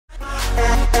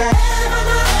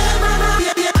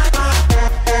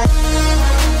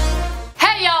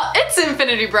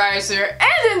InfinityBreyersCo here,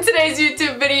 and in today's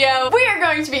YouTube video, we are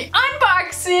going to be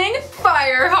unboxing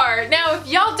Fireheart. Now, if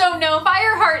y'all don't know,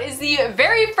 Fireheart is the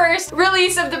very first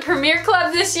release of the Premier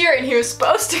Club this year, and he was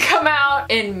supposed to come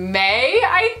out in May,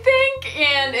 I think,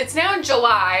 and it's now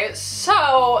July,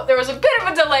 so there was a bit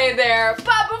of a delay there.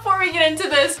 But before we get into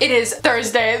this, it is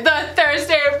Thursday, the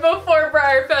Thursday before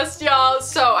Breyer'S, y'all,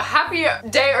 so happy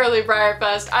day early,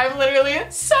 Breyer'S. I'm literally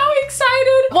so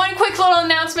excited. One quick little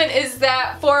announcement is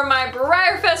that for my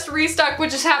Breyer'S restock,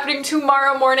 which is happening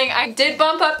tomorrow morning, I did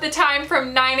bump up the time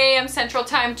from 9 a.m. Central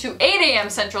Time to 8 a.m.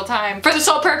 Central Time for the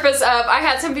sole purpose of, I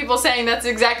had some people saying that's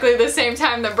exactly the same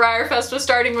time that Breyer'S was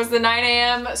starting, was the 9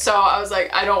 a.m. So I was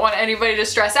like, I don't want anybody to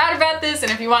stress out about this,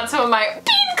 and if you want some of my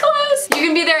bean clothes, you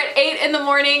can be there at 8 in the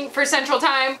morning for Central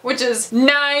Time, which is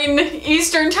 9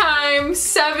 Eastern Time,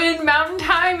 7 Mountain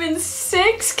Time, and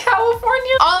 6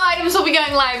 California. All items will be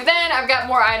going live then. I've got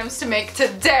more items to make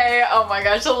today. Oh my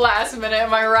gosh, the last minute,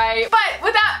 am I right? But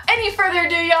without any further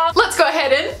ado, y'all, let's go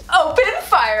ahead and open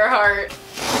Fireheart.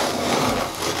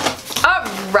 All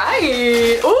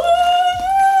right. Ooh,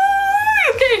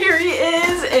 okay, here he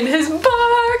is in his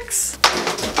box.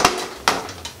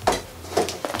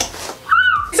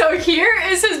 So here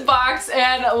is his box,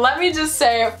 and let me just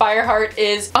say, Fireheart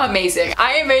is amazing.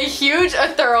 I am a huge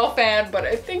Ethereal fan, but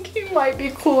I think he might be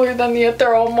cooler than the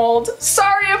Ethereal mold.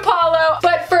 Sorry, Apollo!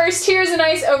 But first, here's a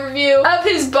nice overview of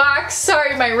his box.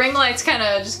 Sorry, my ring light's kind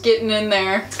of just getting in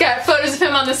there. It's got photos of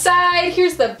him on the side.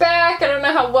 Here's the back. I don't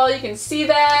know how well you can see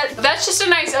that. That's just a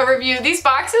nice overview. These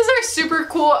boxes are super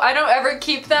cool. I don't ever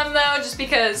keep them though, just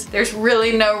because there's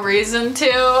really no reason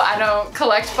to. I don't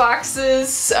collect boxes,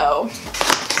 so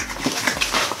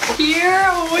here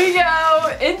we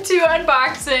go into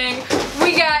unboxing.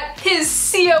 We got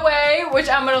his COA, which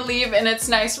I'm gonna leave in its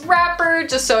nice wrapper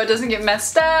just so it doesn't get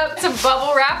messed up. It's a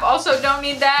bubble wrap, also don't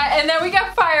need that. And then we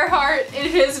got Fireheart in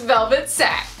his velvet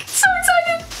sack. So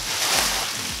excited!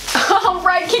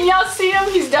 Alright, can y'all see him?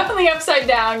 He's definitely upside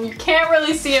down. You can't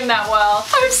really see him that well.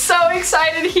 I'm so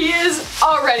excited. He is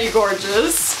already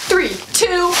gorgeous. 3, 2,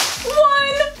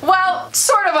 1. Well,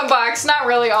 sort of unboxed, not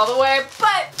really all the way,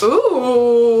 but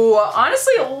ooh,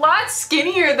 honestly a lot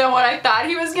skinnier than what I thought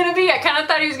he was gonna be. I kind of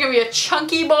thought he was gonna be a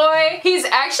chunky boy. He's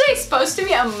actually supposed to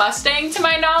be a Mustang to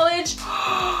my knowledge.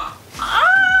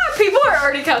 People are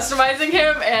already customizing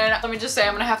him, and let me just say,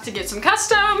 I'm gonna have to get some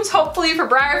customs. Hopefully for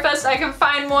Breyer'S I can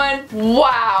find one.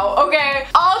 Wow, okay.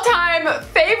 All-time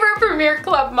favorite Premier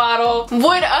Club model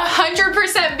would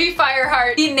 100% be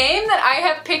Fireheart. The name that I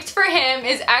have picked for him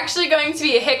is actually going to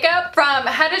be a Hiccup from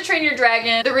How to Train Your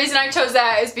Dragon. The reason I chose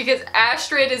that is because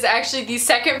Astrid is actually the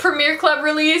second Premier Club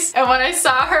release, and when I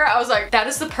saw her, I was like, that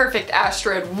is the perfect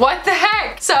Astrid. What the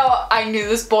heck? So I knew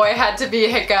this boy had to be a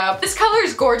Hiccup. This color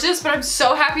is gorgeous, but I'm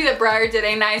so happy that Breyer did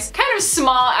a nice kind of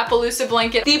small Appaloosa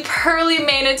blanket. The pearly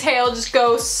mane and tail just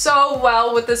go so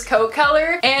well with this coat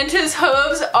color, and his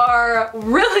hooves are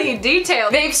really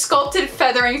detailed. They've sculpted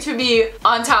feathering to be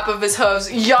on top of his hooves.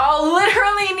 Y'all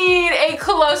literally need a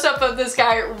close-up of this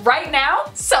guy right now,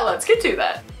 so let's get to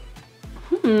that.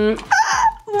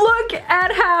 Look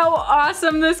at how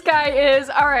awesome this guy is.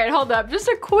 All right, hold up. Just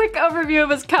a quick overview of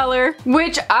his color,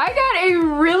 which I got a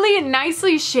really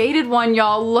nicely shaded one,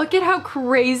 y'all. Look at how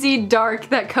crazy dark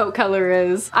that coat color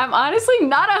is. I'm honestly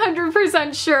not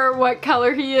 100% sure what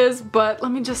color he is, but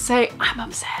let me just say, I'm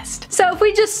obsessed. So if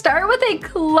we just start with a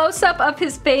close-up of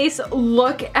his face,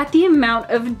 look at the amount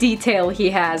of detail he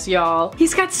has, y'all.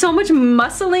 He's got so much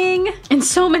muscling and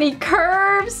so many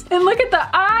curves, and look at the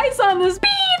eyes on this bean.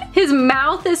 His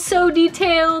mouth is so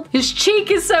detailed, his cheek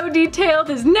is so detailed,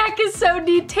 his neck is so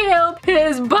detailed,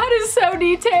 his butt is so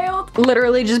detailed.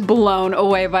 Literally just blown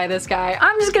away by this guy.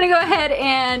 I'm just gonna go ahead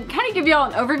and kind of give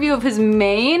y'all an overview of his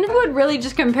mane. I would really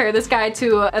just compare this guy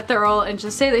to Ethereal and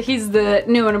just say that he's the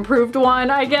new and improved one,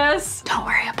 I guess. Don't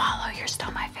worry, Apollo, you're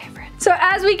still my favorite. So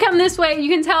as we come this way, you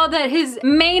can tell that his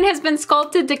mane has been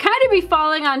sculpted to kind of be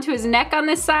falling onto his neck on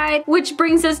this side, which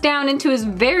brings us down into his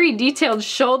very detailed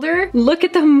shoulder. Look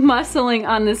at the muscling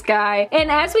on this guy. And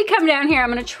as we come down here, I'm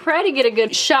gonna try to get a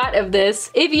good shot of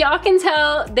this. If y'all can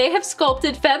tell, they have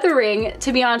sculpted feathering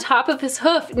to be on top of his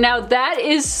hoof. Now that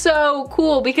is so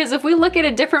cool, because if we look at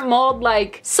a different mold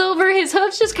like Silver, his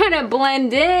hoofs just kind of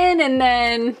blend in, and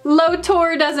then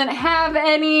Lotor doesn't have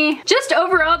any. Just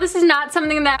overall, this is not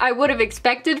something that I would would have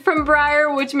expected from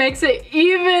Breyer, which makes it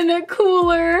even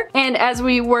cooler. And as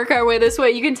we work our way this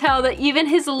way, you can tell that even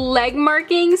his leg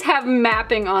markings have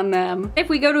mapping on them. If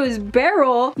we go to his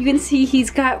barrel, you can see he's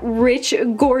got rich,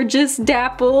 gorgeous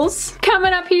dapples.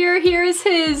 Coming up here, here's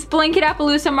his blanket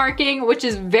Appaloosa marking, which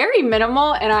is very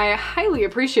minimal, and I highly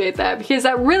appreciate that because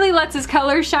that really lets his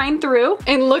color shine through.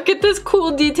 And look at this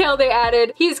cool detail they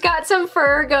added. He's got some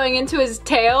fur going into his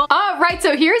tail. All right,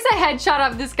 so here's a headshot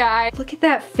of this guy. Look at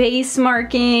that face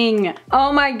marking.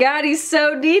 Oh my God, he's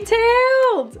so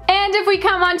detailed. And if we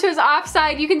come onto his off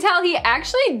side, you can tell he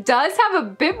actually does have a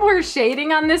bit more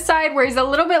shading on this side where he's a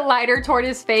little bit lighter toward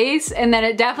his face, and then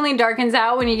it definitely darkens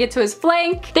out when you get to his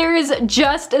flank. There is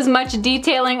just as much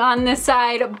detailing on this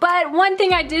side, but one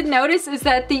thing I did notice is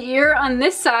that the ear on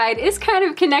this side is kind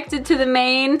of connected to the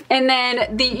mane, and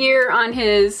then the ear on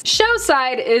his show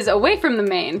side is away from the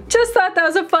mane. Just thought that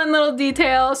was a fun little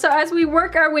detail. So as we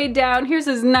work our way down, here's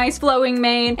his nice flowing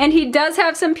mane, and he does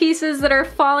have some pieces that are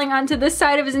falling onto this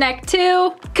side of his neck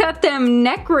too. Cut them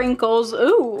neck wrinkles,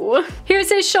 ooh. Here's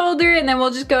his shoulder, and then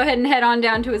we'll just go ahead and head on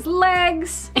down to his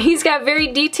legs. He's got very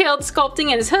detailed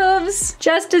sculpting in his hooves,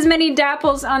 just as many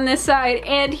dapples on this side,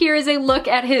 and here is a look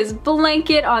at his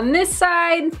blanket on this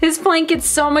side. His blanket's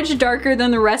so much darker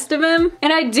than the rest of him,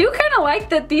 and I do kind of like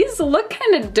that these look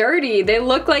kind of dirty. They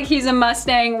look like he's a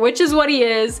Mustang, which is what he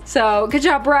is, so good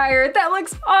job, Breyer. That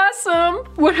looks awesome.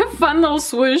 What a fun little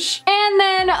swoosh. And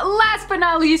then last but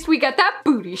not least, we got that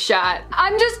booty shot.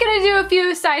 I'm just gonna do a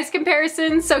few size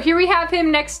comparisons. So here we have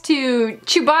him next to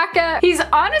Chewbacca. He's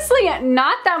honestly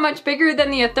not that much bigger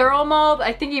than the ethereal mold.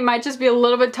 I think he might just be a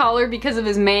little bit taller because of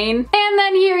his mane. And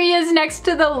then here he is next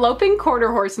to the loping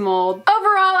quarter horse mold.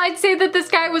 Overall, I'd say that this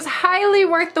guy was highly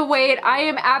worth the wait. I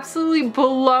am absolutely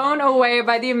blown away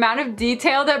by the amount of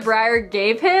detail that Breyer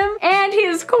gave him, and he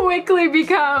has quickly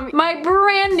become my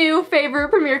brand new favorite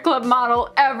Premier Club model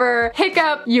ever.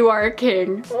 Hiccup, you are a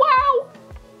king. Wow.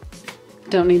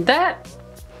 Don't need that.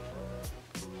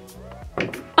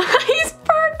 He's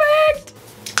perfect.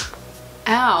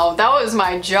 Ow, that was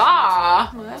my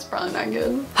jaw. Well, that's probably not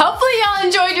good. Hopefully y'all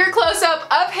enjoyed your close-up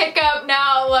of Hiccup.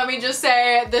 Now, let me just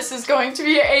say, this is going to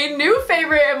be a new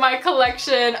favorite in my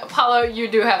collection. Apollo, you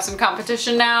do have some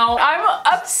competition now. I'm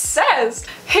obsessed.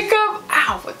 Hiccup,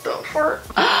 ow, what the hurt?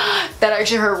 That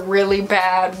actually hurt really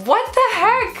bad. What the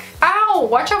heck? Ow,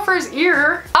 watch out for his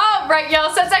ear. All right, y'all,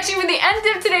 so that's actually the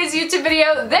end of today's YouTube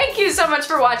video. Thank you so much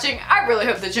for watching. I really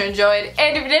hope that you enjoyed.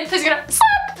 And if you did, please slap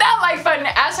that like button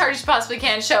as hard as you possibly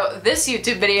can. Show this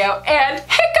YouTube video and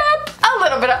Hiccup a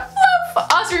little bit of love.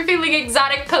 Also, if you're feeling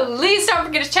exotic, please don't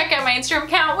forget to check out my Instagram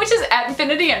account, which is at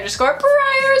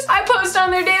 @infinity_Breyer'S. I post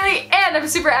on there daily and I'm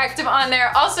super active on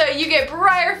there. Also, you get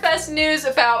Breyer'Fest news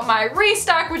about my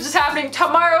restock, which is happening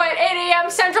tomorrow at 8 AM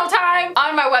Central Time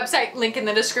on my website, link in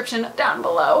the description down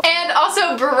below. And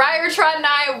also, Breyer'Trot and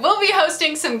I will be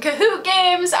hosting some Kahoot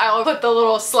games. I'll put the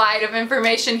little slide of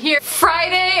information here.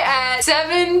 Friday at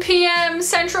 7 PM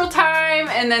Central Time,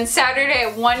 and then Saturday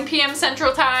at 1 PM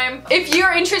Central Time. If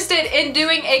you're interested in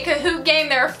doing a Kahoot game,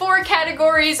 there are 4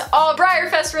 categories, all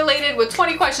Breyer'Fest related with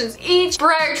 20 questions each.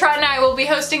 Breyer'Trot and I will be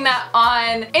hosting that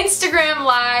on Instagram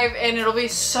Live, and it'll be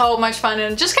so much fun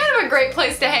and just kind of a great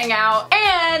place to hang out.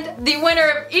 And the winner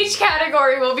of each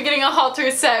category will be getting a halter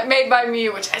set made by me,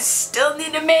 which I still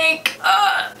need to make.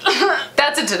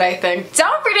 That's a today thing.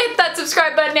 Don't forget to hit that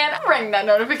subscribe button and ring that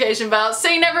notification bell so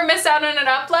you never miss out on an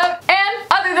upload. And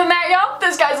other than that, y'all,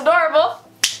 this guy's adorable.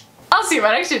 I'll see you in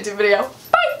my next YouTube video.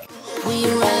 Bye! We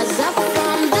rise up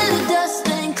from the dust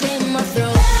and clear my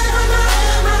throat.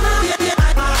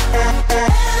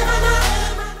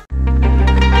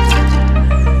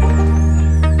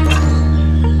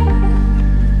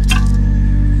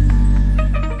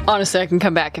 Honestly, I can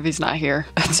come back if he's not here.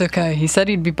 It's okay. He said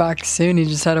he'd be back soon. He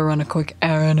just had to run a quick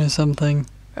errand or something.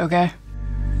 Okay.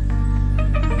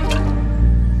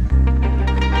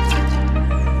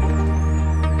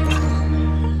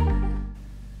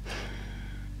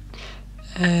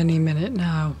 Any minute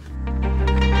now.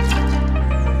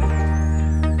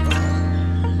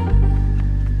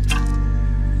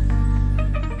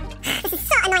 This is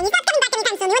so annoying. He's not coming back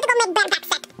anytime soon. You have to go make bear back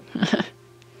set.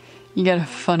 You got a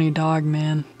funny dog,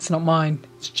 man. It's not mine.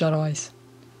 It's Jedi's.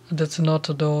 And it's not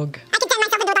a dog. I can turn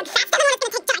myself into a dog faster than what it's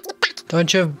gonna take Jedi to get back.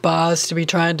 Don't you have bars to be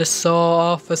trying to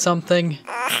saw off or something?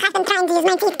 I've been trying to use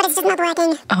my teeth, but it's just not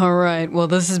working. Alright, well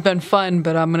this has been fun,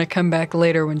 but I'm gonna come back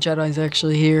later when Jedi's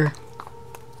actually here.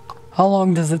 How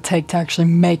long does it take to actually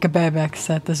make a bareback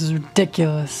set? This is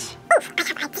ridiculous. Oof, I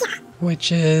have an idea.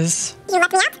 Which is... You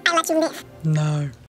let me out, I let you live. No.